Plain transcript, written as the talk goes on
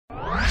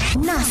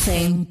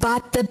Nothing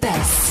but the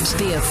best.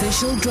 The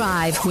official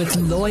drive with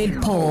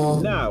Lloyd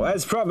Paul. Now,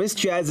 as promised,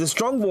 she has a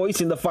strong voice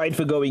in the fight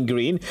for going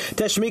green.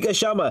 Tashmica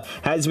Sharma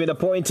has been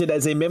appointed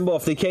as a member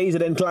of the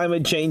KZN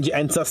Climate Change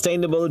and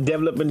Sustainable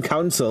Development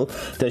Council.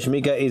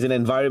 Tashmica is an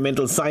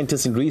environmental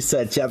scientist in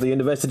research at the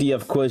University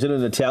of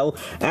KwaZulu-Natal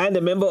and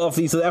a member of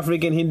the South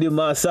African Hindu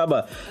Maha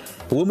Sabha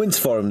Women's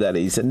Forum, that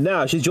is. And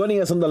now she's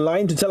joining us on the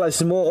line to tell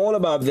us more all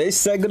about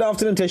this. Good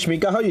afternoon,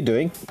 Tashmica. How are you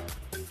doing?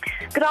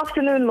 Good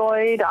afternoon,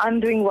 Lloyd. I'm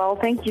doing well.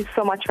 Thank you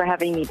so much for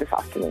having me this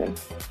afternoon.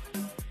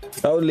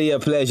 Only a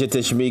pleasure,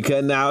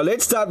 Tashmica. Now,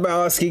 let's start by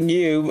asking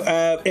you,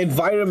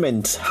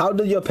 environment. How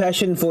did your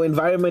passion for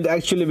environment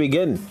actually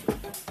begin?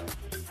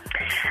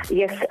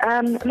 Yes.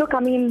 Look,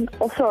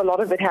 also a lot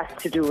of it has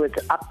to do with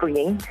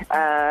upbringing.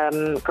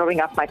 Growing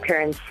up, my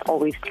parents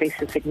always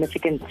placed a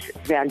significant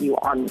value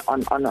on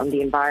the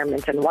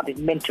environment and what it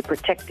meant to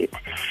protect it.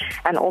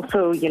 And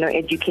also,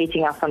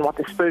 educating us on what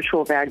the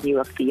spiritual value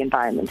of the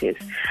environment is.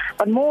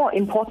 But more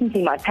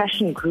importantly, my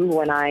passion grew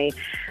when I,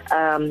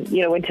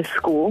 went to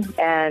school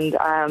and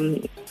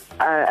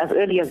as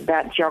early as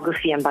that,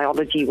 geography and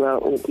biology were,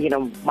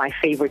 my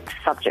favorite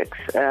subjects.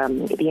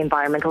 The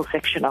environmental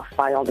section of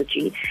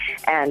biology,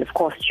 and of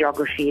course,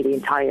 geography, the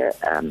entire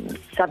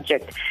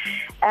subject.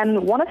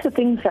 And one of the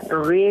things that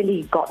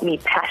really got me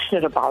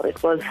passionate about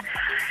it was,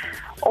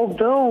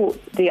 although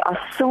there are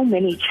so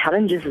many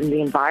challenges in the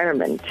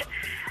environment,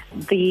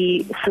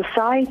 the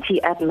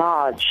society at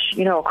large,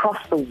 across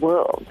the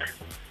world,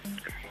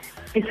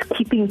 is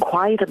keeping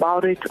quiet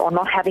about it or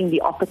not having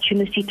the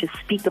opportunity to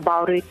speak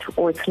about it,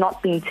 or it's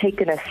not being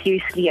taken as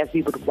seriously as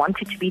we would want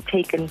it to be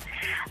taken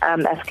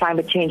as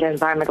climate change and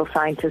environmental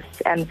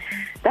scientists. And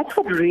that's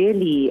what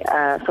really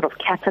sort of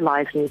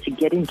catalyzed me to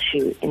get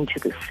into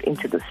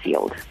this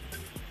field.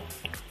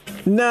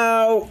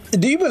 Now,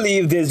 do you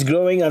believe there's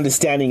growing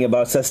understanding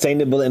about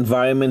sustainable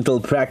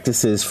environmental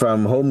practices,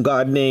 from home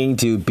gardening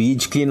to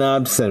beach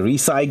cleanups and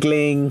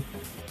recycling?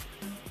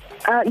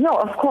 No,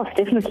 of course,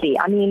 definitely.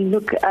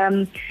 Look,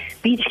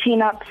 beach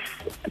cleanups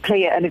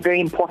play a very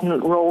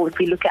important role. If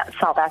we look at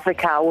South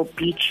Africa, our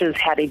beaches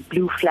had a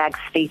blue flag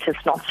status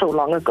not so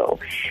long ago.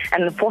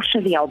 And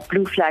unfortunately, our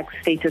blue flag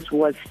status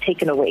was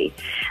taken away.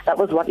 That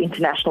was what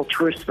international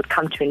tourists would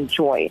come to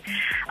enjoy.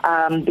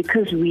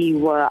 Because we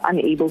were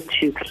unable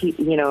to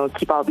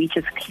keep our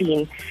beaches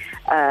clean,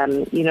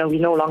 we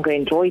no longer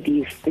enjoy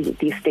these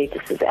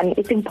statuses. And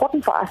it's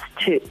important for us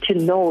to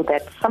know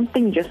that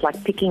something just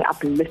like picking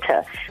up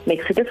litter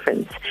makes a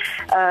difference.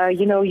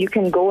 You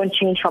can go and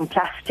change from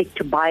plastic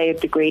to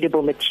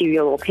biodegradable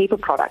material or paper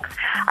products.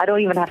 I don't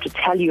even have to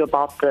tell you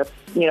about the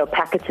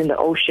packets in the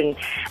ocean.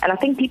 And I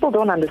think people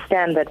don't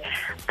understand that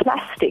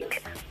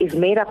plastic is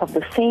made up of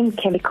the same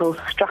chemical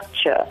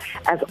structure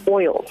as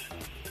oil,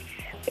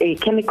 a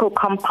chemical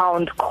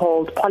compound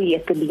called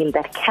polyethylene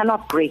that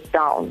cannot break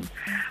down.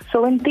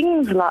 So when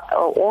things like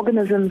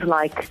organisms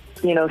like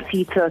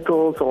sea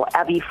turtles or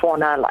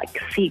avifauna like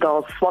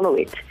seagulls swallow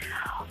it,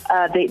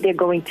 they're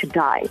going to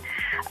die.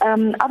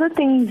 Other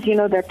things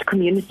that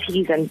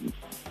communities and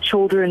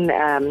children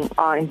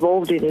are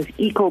involved in is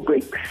eco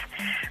bricks.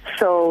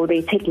 So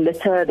they take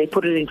litter, they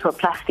put it into a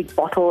plastic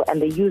bottle, and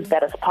they use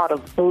that as part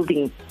of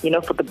building,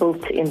 for the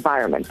built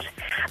environment.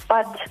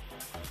 But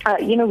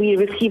we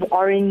receive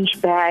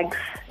orange bags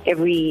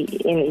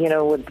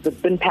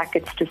with bin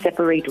packets to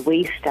separate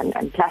waste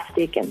and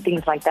plastic and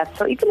things like that.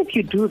 So even if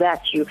you do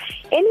that, you're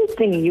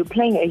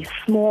playing a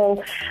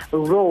small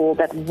role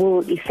that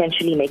will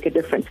essentially make a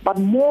difference. But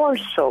more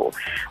so,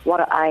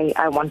 what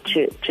I want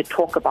to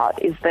talk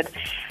about is that,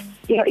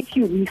 if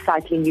you're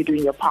recycling, you're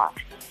doing your part.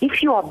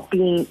 If you are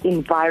being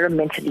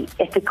environmentally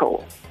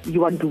ethical,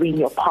 you are doing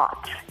your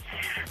part.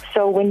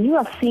 So when you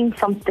are seeing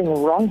something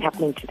wrong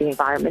happening to the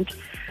environment,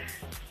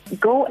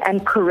 go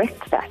and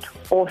correct that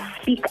or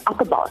speak up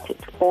about it.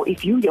 Or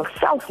if you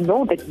yourself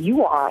know that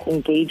you are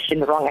engaged in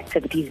the wrong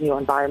activities in your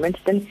environment,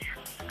 then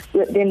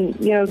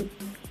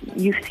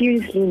you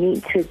seriously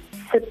need to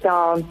sit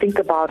down, think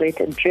about it,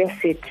 address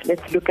it.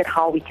 Let's look at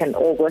how we can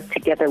all work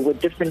together with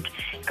different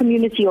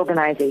community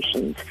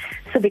organizations,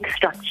 civic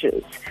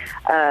structures,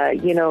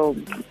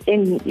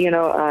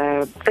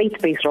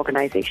 faith-based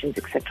organizations,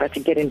 etc., to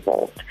get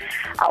involved.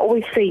 I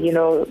always say,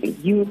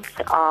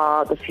 youth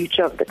are the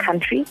future of the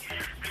country,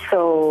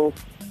 so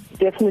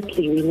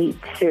definitely we need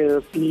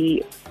to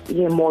be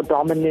more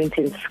dominant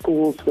in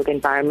schools with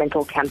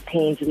environmental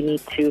campaigns. We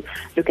need to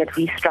look at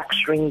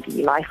restructuring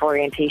the life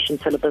orientation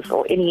syllabus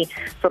or any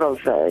sort of,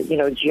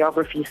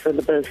 geography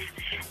syllabus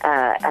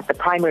at the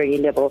primary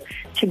level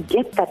to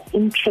get that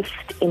interest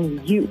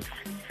in youth,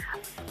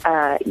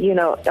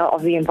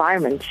 of the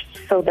environment,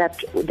 so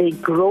that they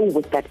grow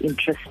with that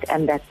interest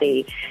and that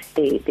they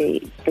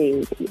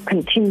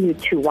continue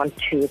to want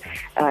to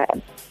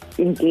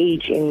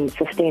engage in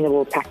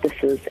sustainable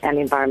practices and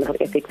environmental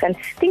ethics, and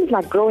things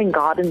like growing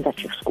gardens at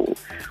your school,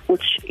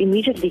 which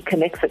immediately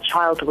connects a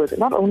child with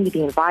not only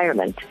the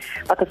environment,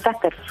 but the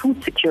fact that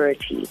food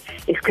security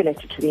is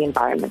connected to the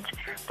environment,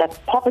 that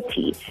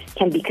poverty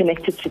can be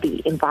connected to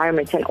the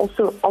environment, and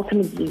also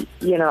ultimately,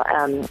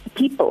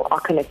 people are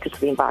connected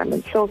to the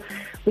environment. So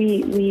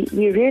we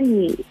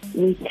really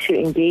need to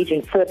engage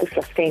in further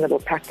sustainable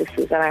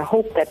practices, and I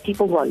hope that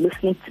people who are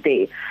listening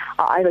today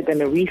are either going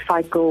to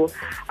recycle,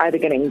 either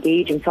going to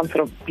engage in some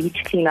sort of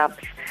beach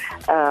cleanups,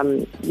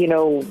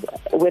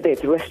 whether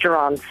it's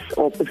restaurants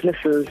or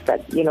businesses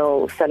that,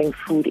 selling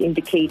food,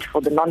 indicate for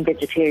the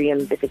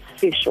non-vegetarians, if it's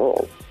fish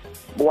or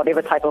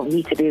whatever type of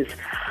meat it is,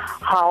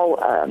 how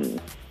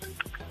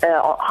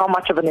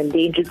much of an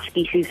endangered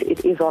species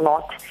it is or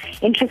not.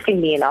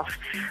 Interestingly enough,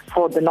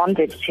 for the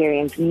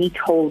non-vegetarians, meat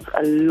holds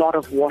a lot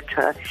of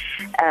water,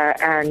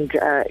 and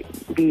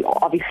we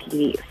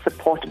obviously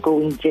support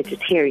going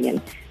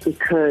vegetarian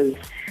because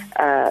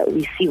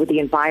we see with the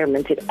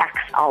environment it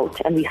acts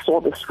out, and we saw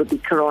this with the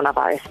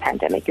coronavirus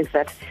pandemic, is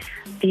that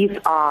these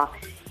are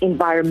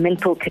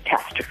environmental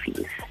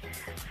catastrophes.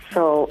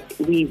 So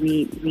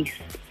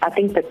I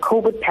think the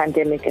COVID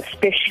pandemic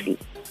especially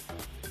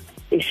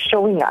is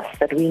showing us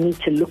that we need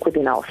to look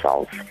within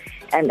ourselves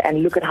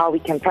and look at how we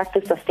can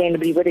practice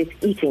sustainably, whether it's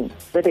eating,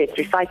 whether it's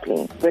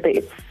recycling, whether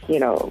it's,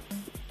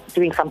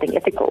 doing something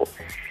ethical.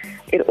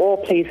 It all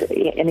plays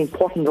an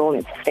important role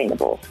in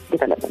sustainable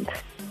development.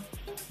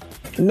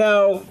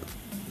 Now,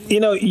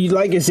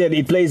 like you said,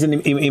 it plays an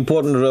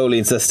important role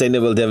in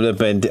sustainable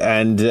development,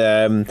 and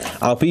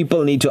our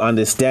people need to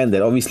understand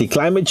that. Obviously,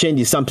 climate change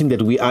is something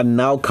that we are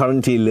now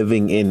currently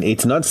living in.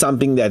 It's not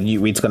something that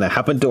it's going to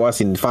happen to us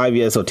in 5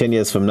 years or 10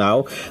 years from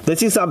now.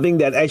 This is something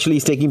that actually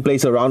is taking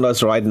place around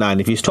us right now.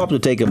 And if you stop to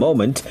take a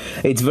moment,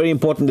 it's very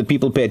important that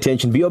people pay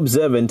attention, be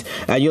observant,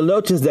 and you'll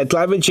notice that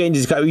climate change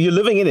is, you're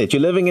living in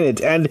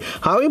it. And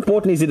how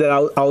important is it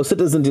that our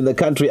citizens in the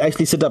country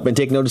actually sit up and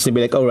take notice and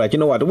be like, all right, you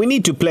know what, we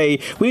need to play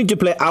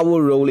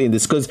our role in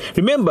this, because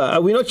remember,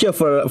 we're not here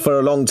for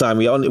a long time.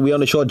 We're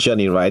on a short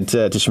journey, right,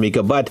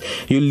 Tashmica? But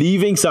you're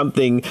leaving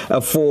something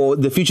for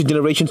the future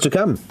generations to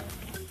come.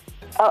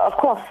 Of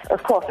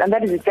course, and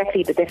that is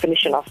exactly the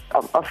definition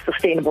of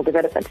sustainable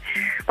development.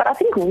 But I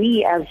think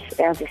we, as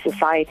a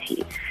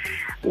society,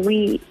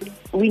 we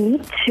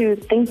need to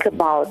think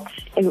about,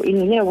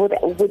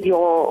 with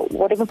your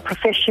whatever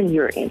profession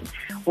you're in,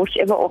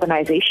 whichever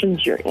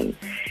organizations you're in,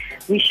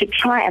 we should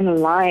try and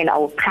align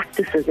our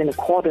practices in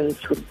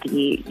accordance with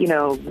the,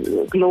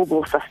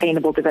 global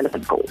sustainable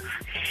development goals.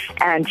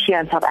 And here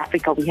in South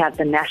Africa, we have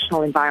the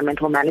National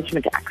Environmental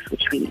Management Acts,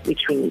 which we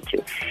need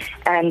to.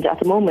 And at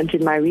the moment,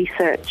 in my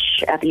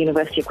research at the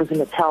University of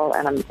KwaZulu-Natal,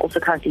 and I'm also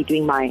currently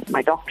doing my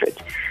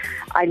doctorate,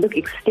 I look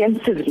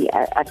extensively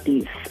at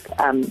these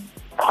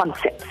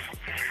concepts.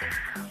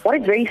 What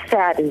is very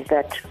sad is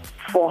that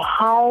for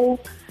how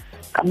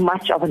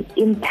much of an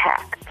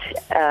impact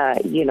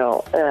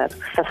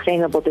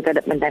sustainable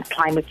development and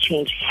climate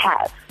change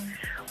have,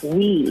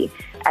 we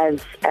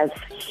as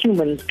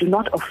humans do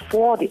not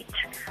afford it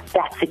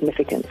that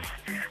significance.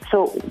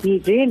 So we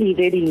really,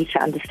 really need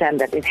to understand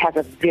that it has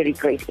a very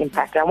great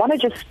impact. I want to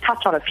just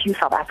touch on a few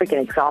South African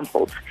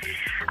examples.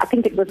 I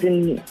think it was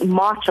in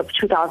March of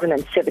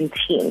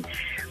 2017,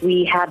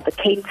 we had the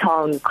Cape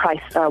Town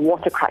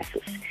water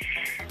crisis.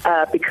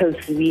 Because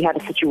we had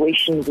a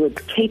situation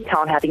with Cape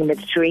Town having a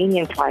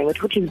Mediterranean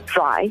climate, which is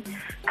dry,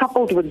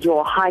 coupled with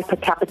your high per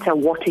capita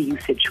water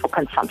usage for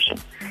consumption.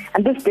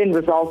 And this then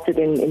resulted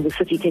in the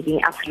city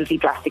taking absolutely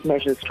drastic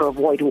measures to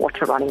avoid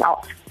water running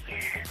out.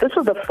 This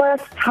was the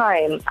first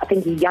time, I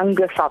think,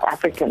 younger South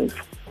Africans,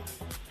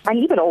 and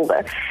even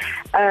older,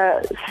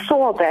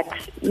 saw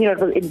that,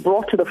 it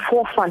brought to the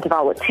forefront of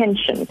our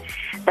attention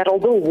that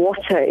although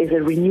water is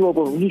a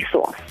renewable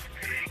resource,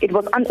 it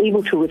was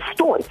unable to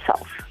restore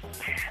itself.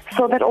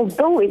 So that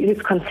although it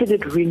is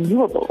considered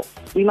renewable,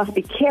 we must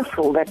be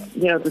careful that,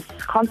 this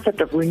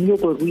concept of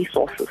renewable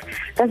resources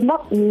does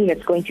not mean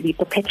it's going to be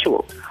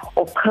perpetual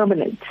or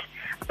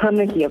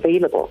permanently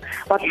available,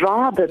 but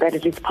rather that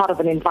it is part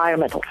of an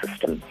environmental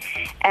system.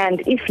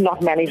 And if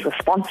not managed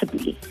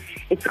responsibly,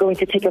 it's going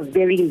to take a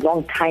very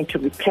long time to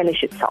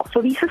replenish itself.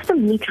 So these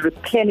systems need to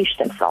replenish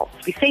themselves.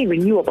 We say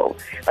renewable,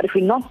 but if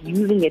we're not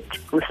using it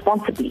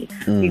responsibly,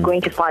 we're going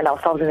to find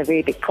ourselves in a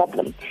very big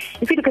problem.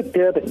 If you look at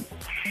Durban,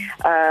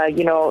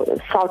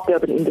 South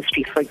Durban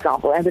Industries, for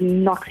example, and the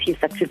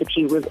noxious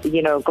activity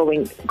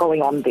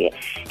going on there,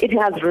 it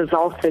has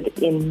resulted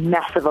in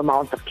massive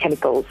amounts of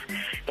chemicals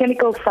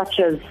such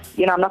as,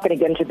 I'm not going to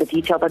get into the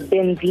detail, but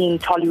benzene,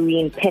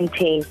 toluene,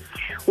 pentane,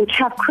 which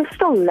have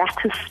crystal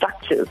lattice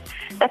structures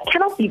that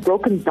cannot be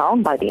broken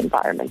down by the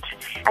environment.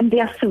 And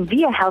there are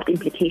severe health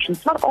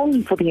implications, not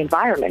only for the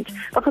environment,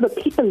 but for the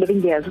people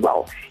living there as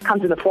well. It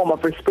comes in the form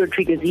of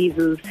respiratory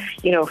diseases,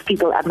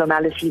 fecal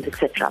abnormalities,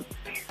 etc.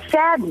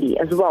 Sadly,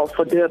 as well,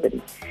 for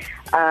Durban,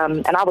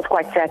 and I was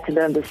quite sad to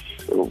learn this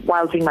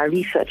while doing my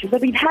research, is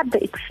that we've had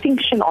the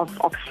extinction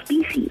of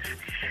species,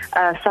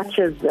 such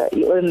as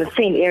in the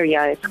same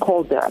area, it's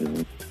called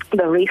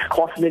the race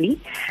course lily,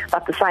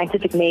 but the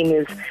scientific name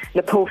is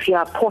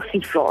Lepophia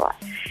porciflora.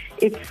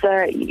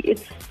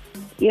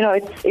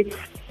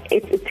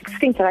 It's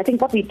extinct, and I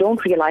think what we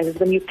don't realize is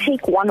when you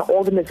take one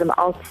organism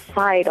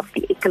outside of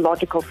the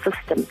ecological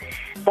system,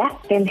 that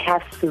then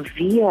has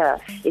severe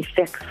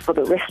effects for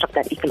the rest of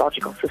that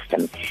ecological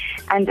system.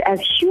 And as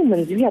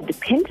humans, we are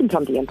dependent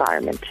on the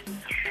environment.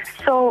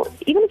 So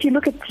even if you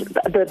look at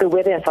the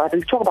weather and so on,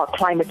 we talk about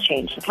climate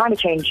change. Climate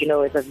change,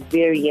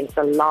 it's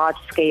a large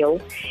scale.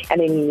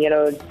 And in,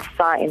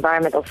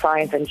 environmental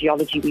science and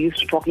geology, we're used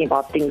to talking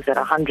about things that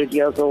are 100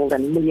 years old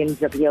and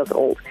millions of years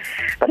old.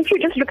 But if you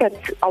just look at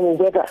our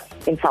weather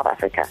in South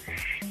Africa,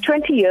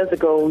 20 years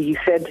ago, you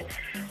said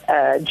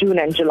June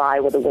and July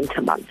were the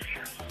winter months.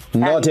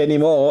 Not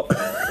anymore.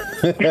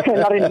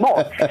 Not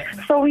anymore.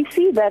 So we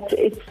see that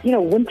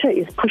winter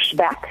is pushed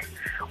back.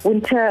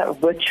 Winter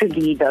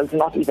virtually does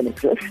not even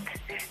exist,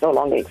 no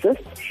longer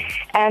exists.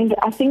 And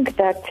I think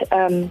that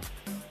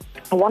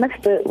one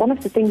of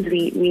the things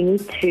we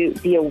need to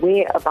be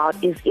aware about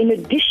is, in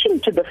addition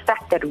to the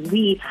fact that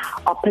we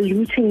are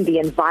polluting the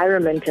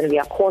environment and we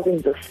are causing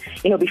this,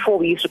 before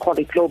we used to call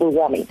it global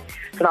warming,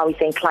 so now we're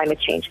saying climate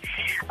change.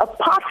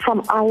 Apart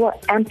from our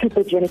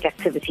anthropogenic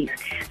activities,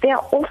 there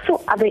are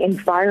also other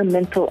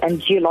environmental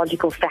and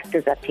geological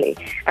factors at play.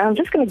 And I'm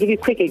just going to give you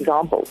quick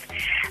examples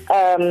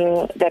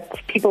that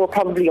people will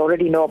probably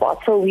already know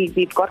about. So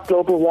we've got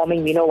global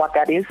warming, we know what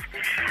that is.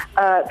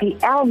 The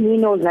El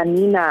Nino La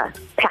Nina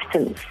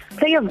patterns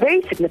play a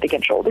very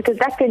significant role, because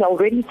that then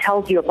already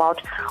tells you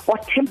about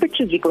what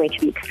temperatures you're going to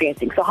be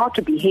experiencing, so how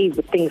to behave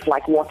with things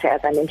like water,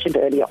 as I mentioned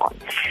earlier on.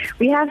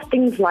 We have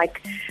things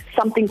like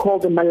something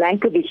called the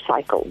Milankovitch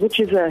cycle, which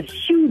is a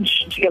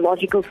huge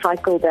geological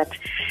cycle that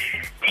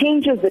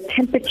changes the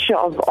temperature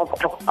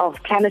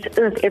of planet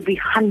Earth every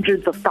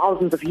hundreds of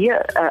thousands of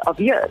years.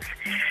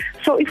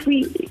 So if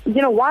we,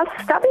 while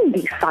studying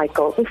these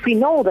cycles, if we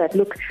know that,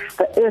 look,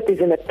 the Earth is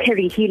in a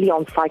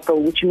perihelion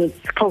cycle, which means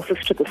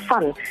closest to the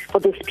sun for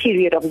this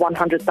period of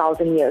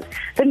 100,000 years,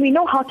 then we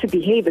know how to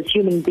behave as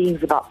human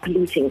beings about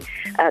polluting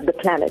the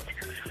planet.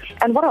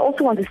 And what I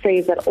also want to say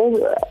is that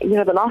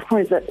the last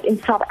point is that in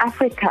South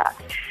Africa,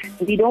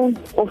 we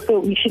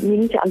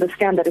need to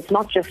understand that it's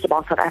not just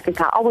about South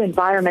Africa. Our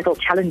environmental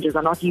challenges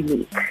are not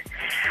unique.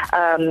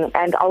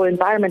 And our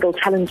environmental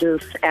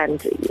challenges and,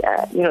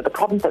 the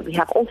problems that we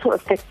have also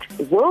affect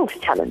world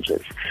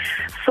challenges.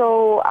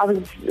 So I was,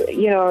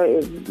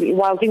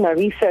 while doing my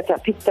research, I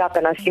picked up,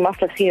 and you must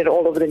have seen it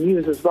all over the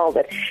news as well,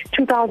 that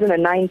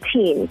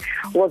 2019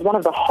 was one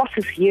of the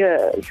hottest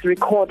years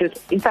recorded,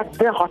 in fact,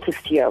 the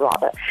hottest year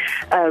rather,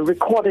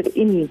 recorded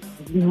in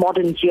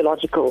modern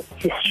geological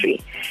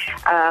history.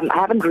 I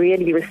haven't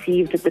really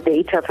received the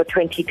data for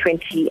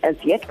 2020 as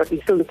yet, but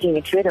we're still looking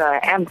into it, and I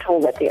am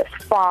told that there's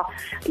far,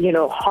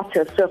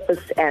 hotter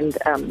surface and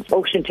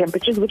ocean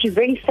temperatures, which is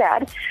very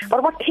sad.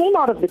 But what came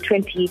out of the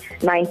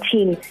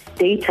 2019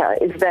 data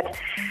is that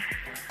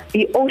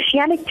the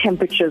oceanic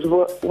temperatures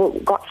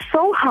got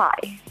so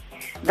high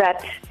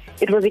that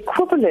it was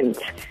equivalent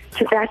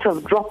to that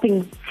of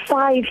dropping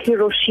 5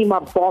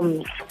 Hiroshima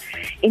bombs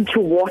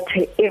into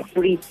water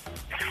every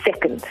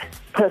second,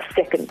 per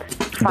second.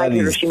 That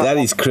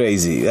is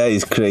crazy. That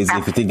is crazy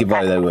if you think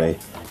about it that way.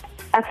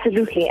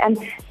 Absolutely. And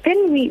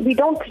then we need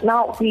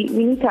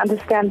to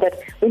understand that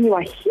when you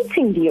are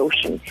heating the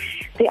ocean,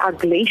 there are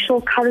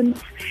glacial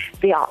currents,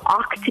 there are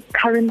Arctic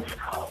currents,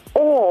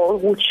 all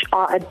which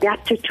are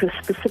adapted to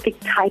a specific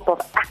type of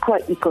aqua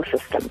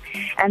ecosystem.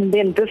 And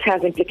then this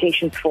has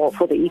implications for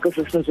the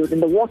ecosystems within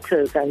the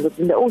waters and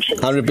within the ocean.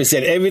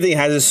 100%. Everything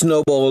has a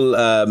snowball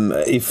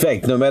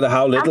effect, no matter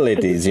how little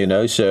it is,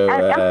 So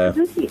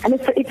absolutely. And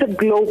it's a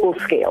global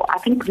scale. I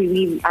think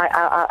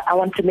I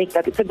want to make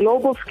that it's a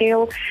global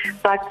scale,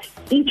 but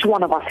each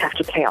one of us have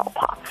to play our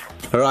part.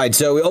 All right,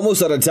 so we're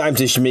almost out of time,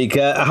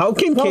 Tashmica. How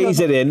can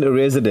KZN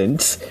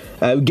residents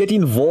get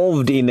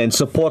involved in and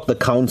support the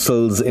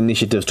council's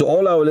initiatives? To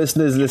all our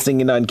listeners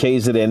listening in on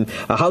KZN,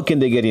 how can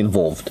they get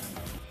involved?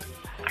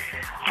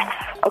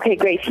 Okay,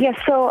 great. Yes,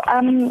 so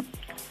the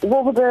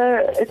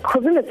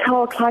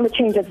KwaZulu-Natal Climate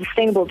Change and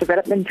Sustainable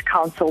Development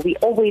Council, we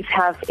always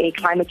have a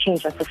Climate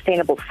Change and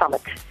Sustainable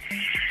Summit.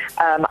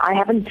 I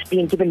haven't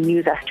been given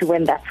news as to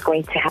when that's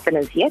going to happen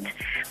as yet,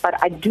 but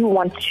I do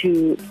want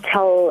to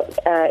tell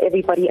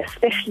everybody,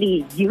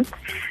 especially youth,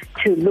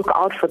 to look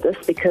out for this,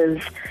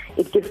 because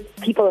it gives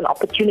people an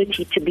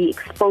opportunity to be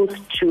exposed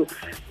to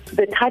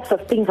the types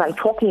of things I'm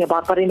talking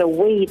about, but in a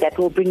way that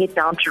will bring it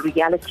down to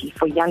reality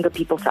for younger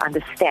people to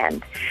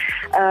understand.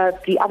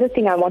 The other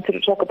thing I wanted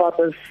to talk about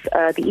was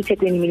the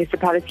eThekwini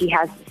municipality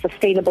has a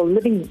sustainable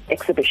living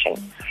exhibition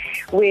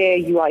where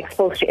you are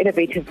exposed to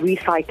innovative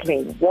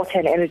recycling, water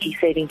and energy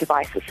saving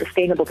devices,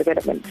 sustainable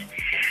development.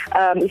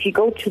 If you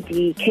go to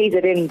the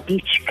KZN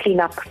Beach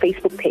Cleanup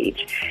Facebook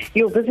page.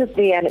 You'll visit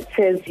there and it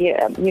says,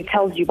 it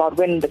tells you about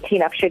when the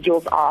cleanup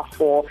schedules are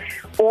for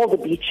all the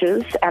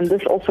beaches, and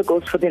this also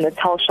goes for the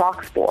Natal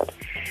Sharks Board.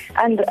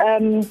 And,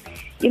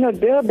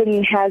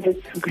 Durban has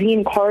its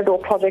Green Corridor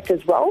project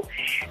as well.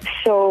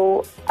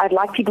 So I'd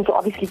like people to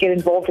obviously get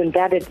involved in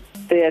that.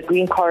 The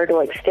Green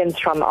Corridor extends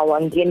from our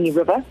Ngeni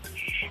River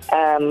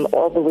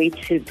all the way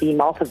to the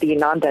mouth of the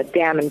Inanda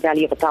Dam and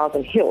Valley of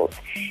 1,000 Hills.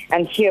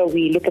 And here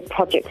we look at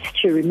projects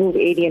to remove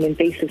alien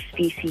invasive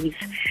species,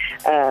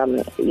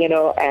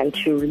 and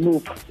to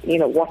remove,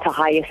 water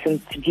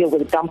hyacinth, to deal with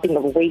the dumping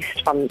of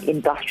waste from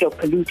industrial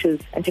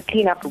polluters, and to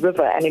clean up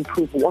river and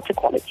improve water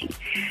quality.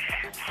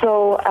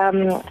 So,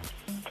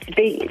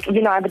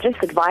 I would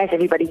just advise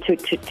everybody to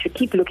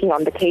keep looking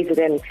on the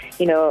KZN,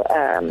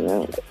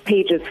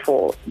 pages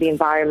for the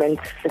environment,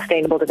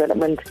 sustainable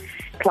development,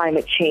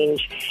 climate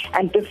change,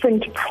 and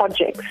different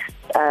projects,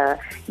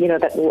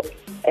 that will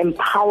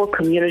empower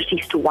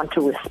communities to want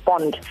to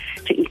respond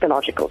to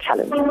ecological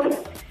challenges.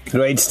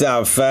 Great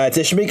stuff.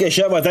 Tashmica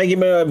Sharma, thank you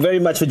very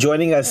much for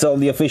joining us on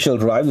the official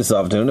drive this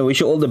afternoon. I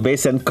wish you all the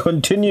best and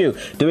continue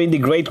doing the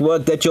great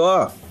work that you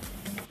are.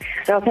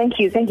 No, thank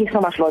you. Thank you so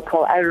much, Lloyd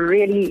Paul. I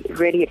really,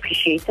 really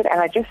appreciate it.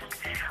 And I just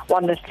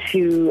wanted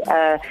to,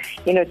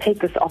 take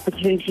this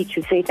opportunity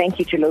to say thank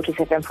you to Lotus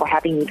FM for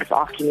having me this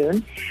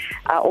afternoon.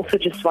 I also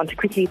just want to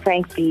quickly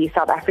thank the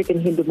South African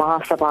Hindu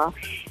Maha Sabha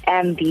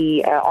and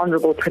the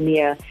Honorable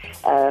Premier,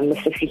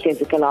 Mr. Sihle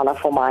Zikalala,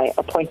 for my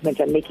appointment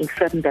and making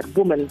certain that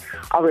women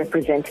are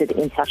represented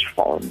in such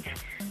forums.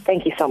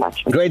 Thank you so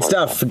much. Great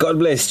stuff. God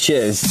bless.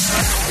 Cheers.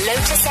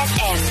 Lotus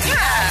FM.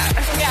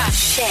 Yeah.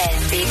 Share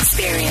the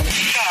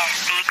experience.